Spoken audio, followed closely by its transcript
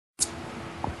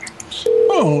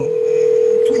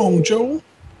on. Come on, Joe.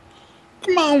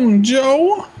 Come on,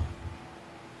 Joe.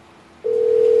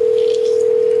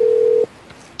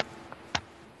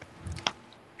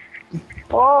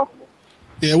 Hello?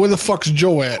 Yeah, where the fuck's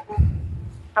Joe at?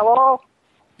 Hello?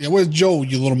 Yeah, where's Joe,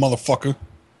 you little motherfucker?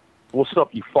 What's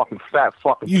up, you fucking fat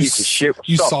fucking piece of shit? What's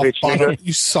you up, soft bitch, bottom, nigga?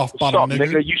 you soft What's bottom, up,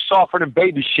 nigga? You softer than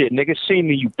baby shit, nigga. See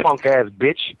me, you punk ass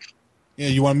bitch. Yeah,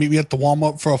 you want to meet me at the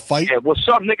Walmart for a fight? Yeah, what's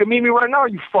up, nigga? Meet me right now,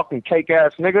 you fucking cake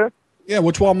ass nigga. Yeah,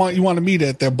 which Walmart you want to meet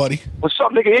at there, buddy? What's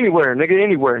up, nigga? Anywhere, nigga.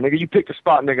 Anywhere, nigga. You pick a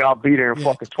spot, nigga. I'll be there in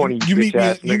fucking 20. You meet me.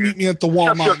 Ass, You meet me at the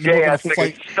Walmart. Shut your gay ass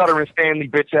nigga. Stuttering Stanley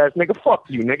bitch ass nigga. Fuck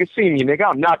you, nigga. See me, nigga.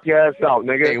 I'll knock your ass out,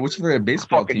 nigga. Hey, what's your favorite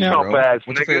baseball team, bro? Ass,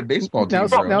 what's your favorite baseball team,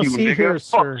 fuck bro? Now, you, see nigga. here, fuck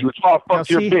sir. you. It's all fuck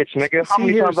your bitch, nigga. How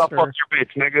many times I fuck your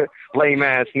bitch, nigga? Lame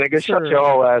ass, nigga. Sir, Shut your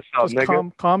whole ass up, just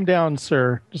nigga. Calm down,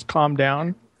 sir. Just calm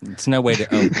down. It's no way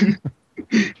to.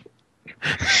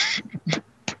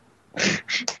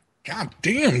 God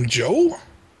damn, Joe.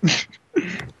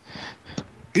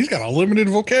 He's got a limited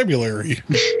vocabulary.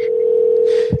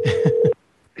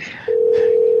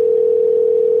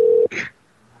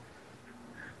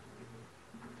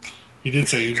 He did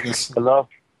say he was going to... Hello?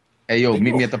 Hey, yo,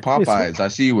 meet me at the Popeyes. I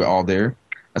see you all there.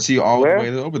 I see you all the way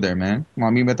over there, man. Come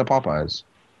on, meet me at the Popeyes.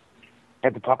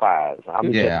 At the Popeyes. I'm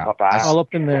at the Popeyes. All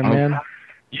up in there, man.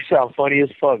 You sound funny as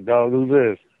fuck, dog. Who's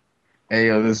this? Hey,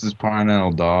 yo, this is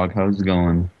Parnell, dog. How's it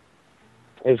going?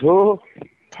 Is who?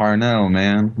 Parnell,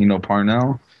 man. You know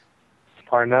Parnell?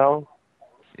 Parnell?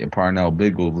 Yeah, Parnell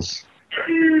Biggles.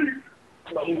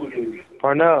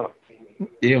 Parnell.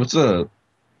 Yeah, what's up?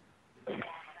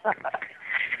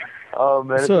 Oh,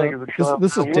 man.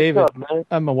 This is David. Up, man?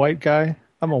 I'm a white guy.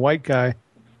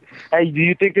 Hey, do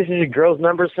you think this is a girl's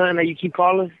number, son, that you keep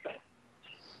calling?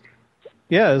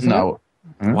 Yeah, isn't it?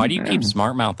 Why do you keep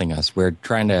smart mouthing us? We're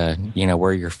trying to,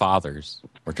 we're your fathers.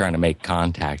 We're trying to make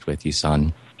contact with you,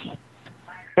 son.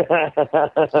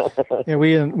 Yeah,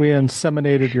 we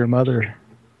inseminated your mother.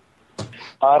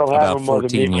 I don't have About a mother.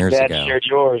 14 years Dad ago. shared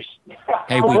yours.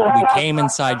 Hey, we came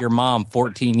inside your mom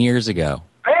 14 years ago.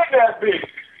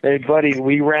 Hey, buddy,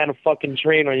 we ran a fucking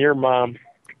train on your mom.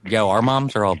 Yo, our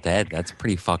moms are all dead. That's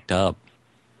pretty fucked up.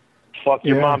 Fuck,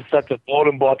 your mom sucked a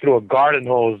bowling ball through a garden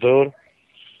hose, dude.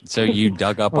 So you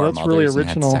dug up our mothers really and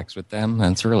had original. sex with them?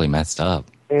 That's really messed up.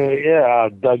 Yeah, I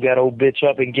dug that old bitch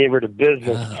up and gave her the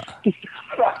business.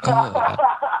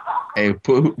 Hey,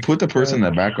 put the person in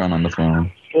the background on the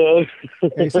phone.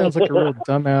 He sounds like a real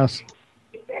dumbass.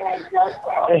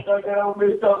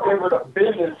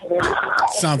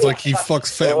 Sounds like he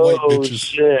fucks fat white bitches.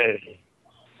 Shit.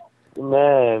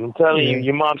 Man, I'm telling you,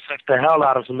 your mom sucked the hell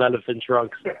out of some elephant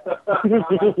trunks.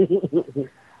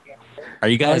 Are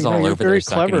you guys all you're over there very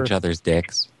sucking clever. each other's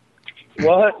dicks?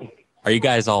 What? Are you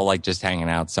guys all like just hanging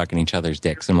out, sucking each other's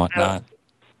dicks and whatnot?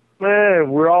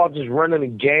 Man, we're all just running a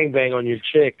gangbang on your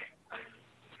chick.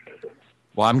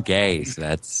 Well, I'm gay, so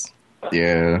that's...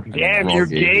 Yeah. Damn, you're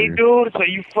gay, dude? So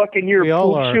you're a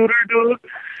all poop are. shooter, dude?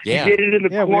 Yeah. You did it in the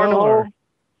we all cornhole? are.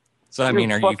 So, I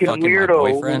mean, are you fucking fucking my weirdo.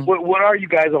 boyfriend? What are you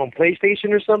guys on,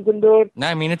 PlayStation or something, dude? No,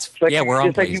 I mean, it's... Like, yeah, we're on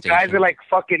it's like PlayStation. you guys are like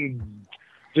fucking...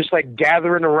 Just like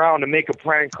gathering around to make a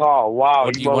prank call. Wow.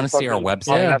 Oh, do you want to see our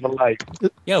website? Have a life.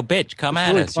 Yo, bitch, come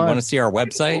at really us. fun. You want to see our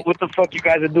website? What the fuck you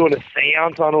guys are doing? A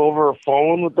seance on over a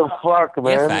phone? What the fuck,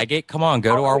 man? Yeah, faggot. Come on,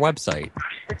 go to our website.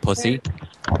 Pussy.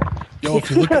 Yo,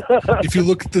 if you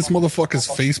look at this motherfucker's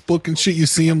Facebook and shit, you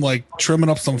see him like trimming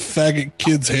up some faggot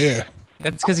kid's hair.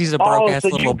 That's because he's a broke-ass so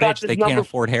you little got bitch. this They can't number-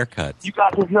 afford haircuts. You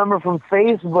got this number from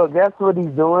Facebook. That's what he's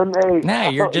doing. Hey, Nah,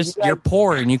 you're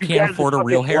poor and you guys can't are afford a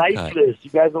real fucking haircut. lifeless.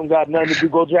 You guys don't got nothing to do.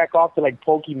 Go jack off to like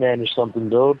Pokemon or something,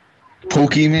 dude.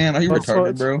 Pokemon? Are you retarded,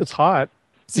 it's, bro? It's hot.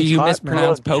 See, It's you hot,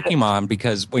 mispronounced Pokemon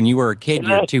because when you were a kid,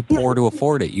 you're too poor to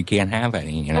afford it. You can't have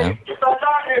any, you know?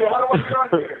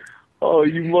 Oh,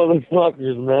 you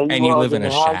motherfuckers, man. And you all live in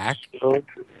a hot shack? shit.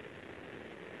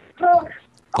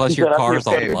 Plus, your car's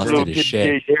all busted as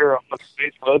shit. Here on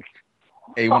Facebook.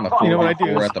 Hey, you want the You know what I do?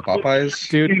 We're at the Popeyes?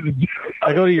 Dude,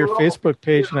 I go to your Facebook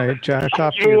page and I jack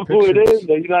off to You know your who it pictures. is?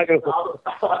 Though. You're not gonna.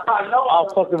 I'll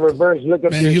fucking reverse. Look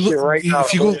up Man, this you shit look right now.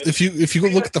 if you go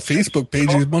look at the Facebook page,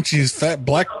 there's a bunch of these fat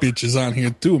black bitches on here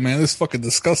too, man. It's fucking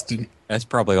disgusting. That's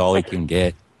probably all he can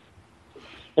get.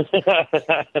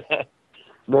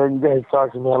 Man, you guys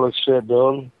talk some hella shit,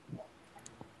 dude.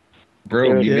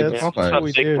 Bro, you Yeah, get the that's what Popeyes.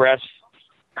 we Dick do. breasts.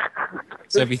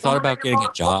 So have you thought about getting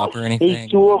a job or anything?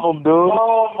 There's two of them, dude.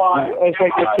 Oh my! It's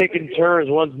like they're taking turns.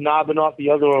 One's knobbing off the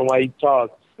other one while he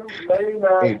talks.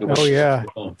 Oh, yeah.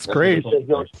 It's great. Here,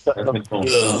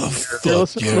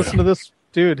 listen to this.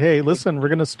 Dude, hey, listen. We're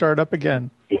going to start up again.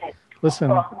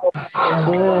 Listen.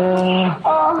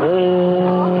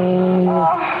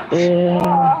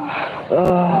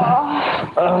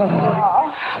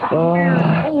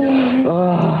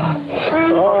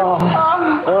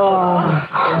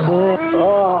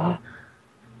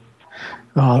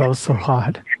 Oh, that was so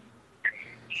hot.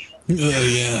 Oh,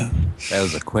 yeah. That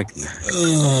was a quickie.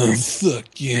 Oh, fuck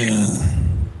yeah.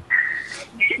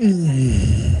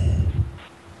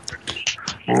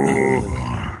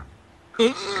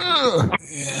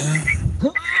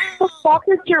 What the fuck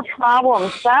is your problem?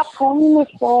 Stop holding the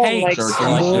phone. Hey, like, sir,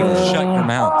 can you shut your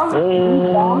mouth?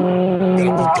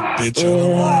 Gotta put the bitch on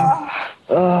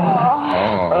the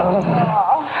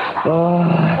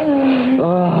line.